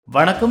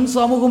வணக்கம்.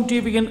 சமூகம்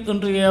டிவியின்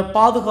இன்றைய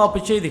பாதுகாப்பு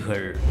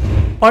செய்திகள்.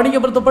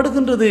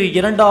 பணியமர்த்தப்படுகின்றது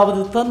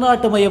இரண்டாவது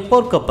தன்னாட்டுமய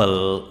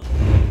போர்க்கப்பல்.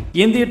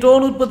 இந்திய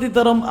ட்ரோன் உற்பத்தி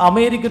தரம்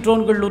அமெரிக்க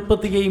ட்ரோன்கள்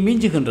உற்பத்தியை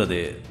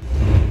மிஞ்சுகின்றது.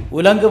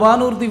 உலங்கு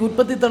வானூர்தி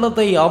உற்பத்தி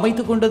தளத்தை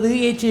அமைத்துக் கொண்டது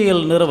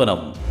HAL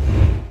நிறுவனம்.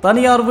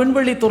 தனியார்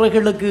விண்வெளி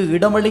துறைகளுக்கு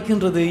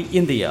இடமளிக்கின்றது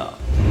இந்தியா.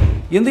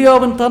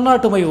 இந்தியாவின்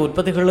தன்னாட்டுமய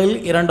உற்பத்திகளில்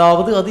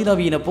இரண்டாவது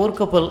அதிநவீன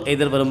போர்க்கப்பல்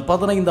எதிர்வரும்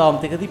 15ஆம்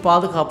தேதி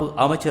பாதுகாப்பு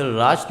அமைச்சர்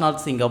ராஜ்நாத்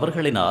சிங்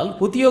அவர்களினால்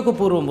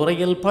உத்தியோகபூர்வ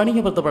முறையில்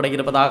பணியமர்த்தப்பட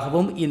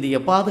இருப்பதாகவும் இந்திய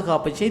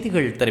பாதுகாப்பு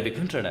செய்திகள்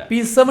தெரிவிக்கின்றன.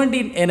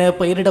 P-17 என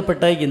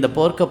பெயரிடப்பட்ட இந்த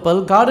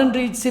போர்க்கப்பல் Garden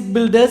Reach ship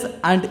filters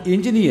and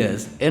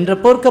Engineers என்ற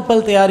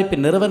போர்க்கப்பல் தயாரிப்பு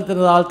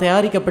நிறுவனத்தினரால்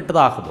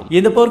தயாரிக்கப்பட்டதாகவும்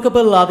இந்த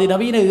போர்க்கப்பல்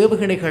அதிநவீன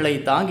ஏவுகணைகளை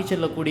தாங்கிச்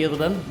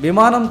செல்லக்கூடியதுடன்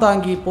விமானம்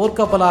தாங்கி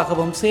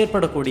போர்க்கப்பலாகவும்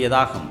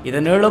செயற்படக்கூடியதாகும்.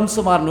 இதன் நீளம்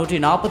சுமார்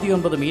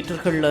 149 மீட்டர்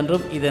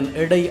என்றும் இதன்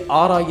எடை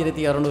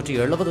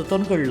 6670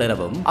 தொன்கள்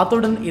எனவும்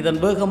அத்துடன் இதன்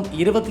வேகம்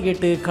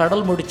 28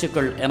 கடல்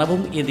முடிச்சுக்கள்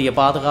எனவும் இந்திய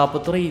பாதுகாப்பு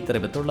துறை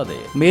தெரிவித்துள்ளது.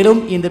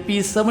 மேலும் இந்த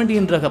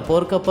P-17 ரக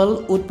போர்க்கப்பல்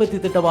உற்பத்தி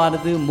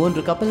திட்டமானது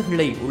 3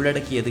 கப்பல்களை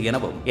உள்ளடக்கியது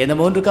எனவும் இந்த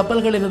 3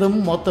 கப்பல்களினதும்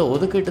மொத்த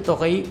ஒதுக்கீட்டு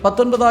தொகை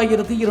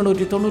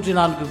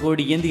 19,294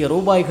 கோடி இந்திய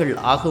ரூபாய்கள்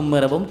ஆகும்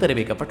எனவும்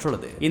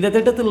தெரிவிக்கப்பட்டுள்ளது. இந்த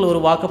திட்டத்தில்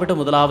உருவாக்கப்பட்ட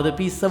முதலாவது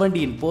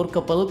P-17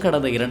 போர்க்கப்பல்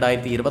கடந்த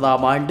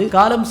 2020ஆம் ஆண்டு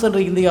காலம்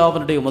சென்ற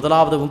இந்தியாவினுடைய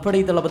முதலாவது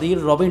முப்படை தளபதி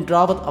ரொபின்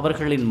ராவத்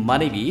அவர்களின்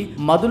மனைவி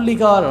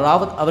மதுல்லிகா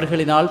ராவத்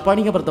அவர்களினால்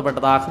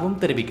பணியமர்த்தப்பட்டதாகவும்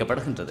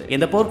தெரிவிக்கப்படுகின்றது.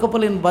 இந்த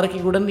போர்க்கப்பலின்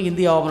வருகையுடன்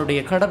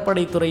இந்தியாவினுடைய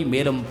கடற்படைத்துறை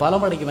மேலும்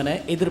பலமடையும் என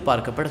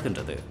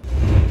எதிர்பார்க்கப்படுகின்றது.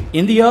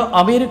 இந்தியா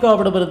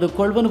அமெரிக்காவிடமிருந்து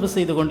கொள்வனவு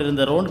செய்து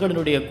கொண்டிருந்த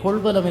ரோன்களினுடைய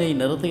கொள்வனவினை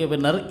நிறுத்திய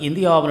பின்னர்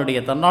இந்தியாவினுடைய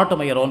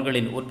தன்னாட்டுமய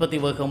ரோன்களின் உற்பத்தி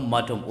வேகம்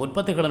மற்றும்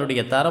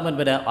உற்பத்திகளினுடைய தரம்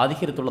என்பன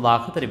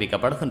அதிகரித்துள்ளதாக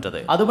தெரிவிக்கப்படுகின்றது.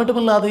 அது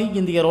மட்டுமல்லாது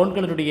இந்திய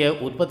ரோன்களினுடைய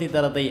உற்பத்தி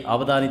தரத்தை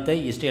அவதானித்த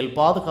இஸ்ரேல்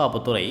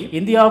பாதுகாப்புத்துறை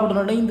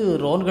இந்தியாவுடன் இணைந்து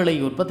ரோன்களை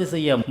உற்பத்தி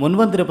செய்ய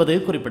முன்வந்திருப்பது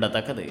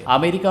குறிப்பிடத்தக்கது.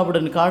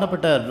 அமெரிக்காவுடன்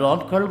காணப்பட்ட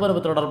ரோன்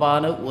கொள்வனவு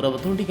தொடர்பான உறவு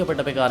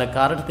துண்டிக்கப்பட்டமைக்கான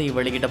காரணத்தை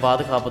வெளியிட்ட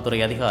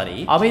பாதுகாப்புத்துறை அதிகாரி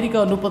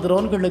அமெரிக்கா 30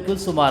 ரோன்களுக்கு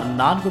சுமார்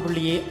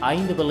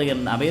 4.5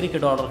 பில்லியன் அமெரிக்க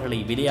டாலர்களை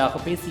விலையாக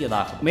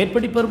பேசியதாகும்.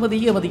 மேற்படி பெறுமதி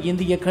எமது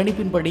இந்திய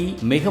கணிப்பின்படி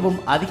மிகவும்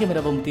அதிகம்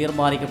எனவும்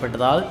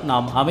தீர்மானிக்கப்பட்டதால்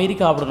நாம்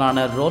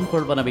அமெரிக்காவுடனான ரோன்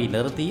கொள்வனவை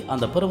நிறுத்தி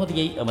அந்த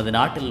பெறுமதியை எமது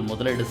நாட்டில்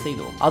முதலீடு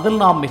செய்தோம். அதில்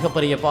நாம்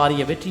மிகப்பெரிய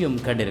பாரிய வெற்றியும்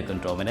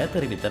கண்டிருக்கின்றோம் என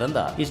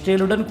தெரிவித்திருந்தார்.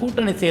 இஸ்ரேலுடன்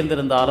கூட்டணி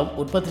சேர்ந்திருந்தாலும்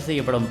உற்பத்தி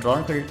செய்யப்படும்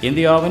ட்ரோன்கள்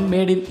இந்தியாவின்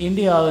மேட் இன்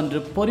இந்தியா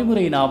என்று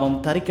பொறிமுறை நாமம்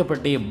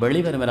தரிக்கப்பட்டு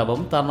வெளிவரும்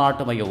எனவும்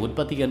தன்னாட்டுமய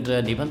உற்பத்தி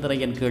என்ற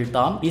நிபந்தனையின்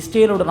கீழ்தான்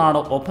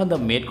இஸ்ரேலுடனான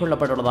ஒப்பந்தம்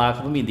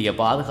மேற்கொள்ளப்பட்டுள்ளதாகவும் இந்திய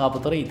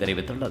பாதுகாப்புத்துறை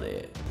தெரிவித்துள்ளது.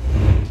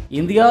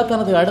 இந்தியா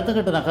தனது அடுத்த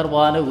கட்ட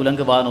நகர்வான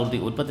உலங்கு வானூர்தி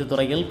உற்பத்தி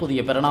துறையில் புதிய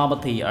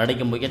பரிணாமத்தை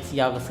அடையும்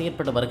முயற்சியாக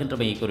செயற்பட்டு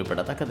வருகின்றமை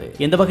குறிப்பிடத்தக்கது.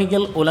 இந்த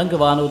வகையில் உலங்கு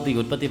வானூர்தி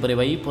உற்பத்தி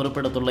பிரிவை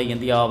பொறுப்பெடுத்துள்ள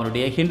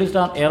இந்தியாவினுடைய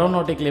ஹிந்துஸ்தான்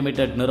ஏரோநாட்டிக்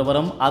லிமிடெட்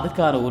நிறுவனம்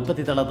அதுக்கான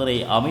உற்பத்தி தளத்தினை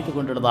அமைத்துக்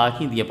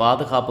கொண்டுள்ளதாக இந்திய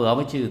பாதுகாப்பு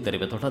அமைச்சு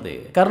தெரிவித்துள்ளது.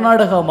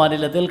 கர்நாடகா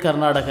மாநிலத்தில்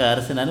கர்நாடக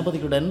அரசின்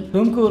அனுமதியுடன்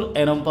தும்கூர்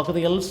எனும்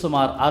பகுதியில்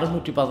சுமார்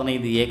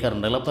 615 ஏக்கர்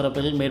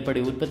நிலப்பரப்பில்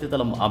மேற்படி உற்பத்தி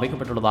தளம்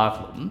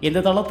அமைக்கப்பட்டுள்ளதாகவும்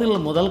இந்த தளத்தில்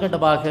முதல்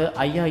கட்டமாக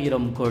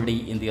 5000 கோடி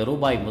இந்திய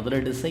ரூபாய்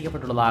முதலீடு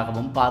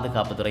செய்யப்பட்டுள்ளதாகவும்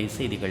பாதுகாப்புத்துறை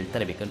செய்திகள்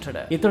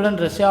தெரிவிக்கின்றன. இத்துடன்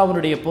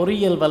ரஷ்யாவினுடைய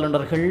பொறியியல்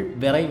வல்லுநர்கள்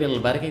விரைவில்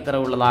வருகை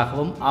தர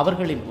உள்ளதாகவும்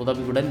அவர்களின்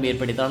உதவியுடன்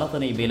மேற்படி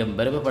தளத்தினை மேலும்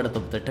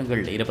விரிவுபடுத்தும்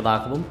திட்டங்கள்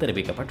இருப்பதாகவும்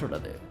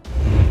தெரிவிக்கப்பட்டுள்ளது.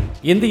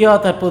 இந்தியா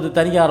தற்போது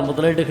தனியார்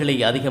முதலீடுகளை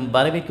அதிகம்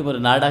வரவேற்கும் ஒரு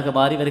நாடாக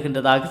மாறி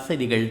வருகின்றதாக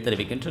செய்திகள்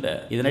தெரிவிக்கின்றன.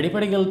 இதன்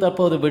அடிப்படையில்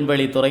தற்போது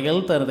விண்வெளி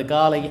துறையில் தனது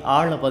காலை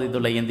ஆழ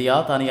பதித்துள்ள இந்தியா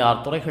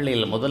தனியார்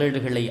துறைகளில்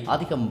முதலீடுகளை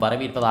அதிகம்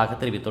வரவேற்பதாக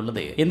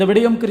தெரிவித்துள்ளது. இந்த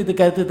விடயம் குறித்து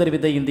கருத்து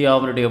தெரிவித்த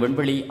இந்தியாவினுடைய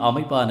விண்வெளி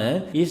அமைப்பான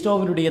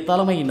இஸ்ரோவினுடைய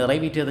தலைமை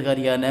நிறைவேற்றிய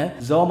அதிகாரியான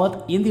ஜோமத்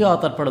இந்தியா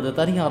தற்பொழுது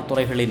தனியார்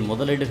துறைகளின்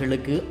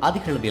முதலீடுகளுக்கு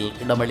அதிக அளவில்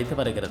இடமளித்து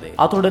வருகிறது.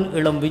 அத்துடன்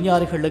இளம்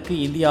விஞ்ஞானிகளுக்கு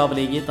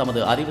இந்தியாவிலேயே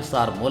தமது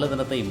அறிவுசார்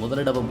மூலதனத்தை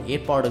முதலிடவும்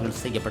ஏற்பாடுகள்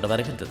செய்யப்பட்டு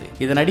வருகின்றது.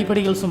 இதன்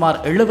அடிப்படையில் சுமார்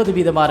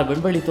 70%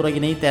 விண்வெளி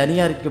துறையினை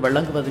தனியாருக்கு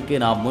வழங்குவதற்கு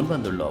நாம்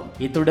முன்வந்துள்ளோம்.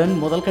 இத்துடன்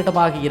முதல்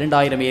கட்டமாக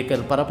 2000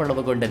 ஏக்கர்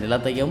பரப்பளவு கொண்ட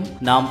நிலத்தையும்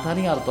நாம்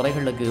தனியார்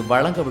துறைகளுக்கு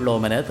வழங்க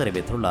உள்ளோம் என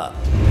தெரிவித்துள்ளார்.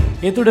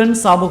 இத்துடன்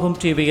சமூகம்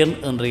டிவியின்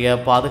இன்றைய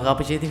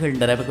பாதுகாப்பு செய்திகள்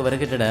நிறைவுக்கு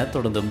வருகின்றன.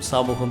 தொடர்ந்தும்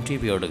சமூகம்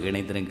டிவியோடு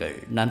இணைந்திருங்கள். நன்றி.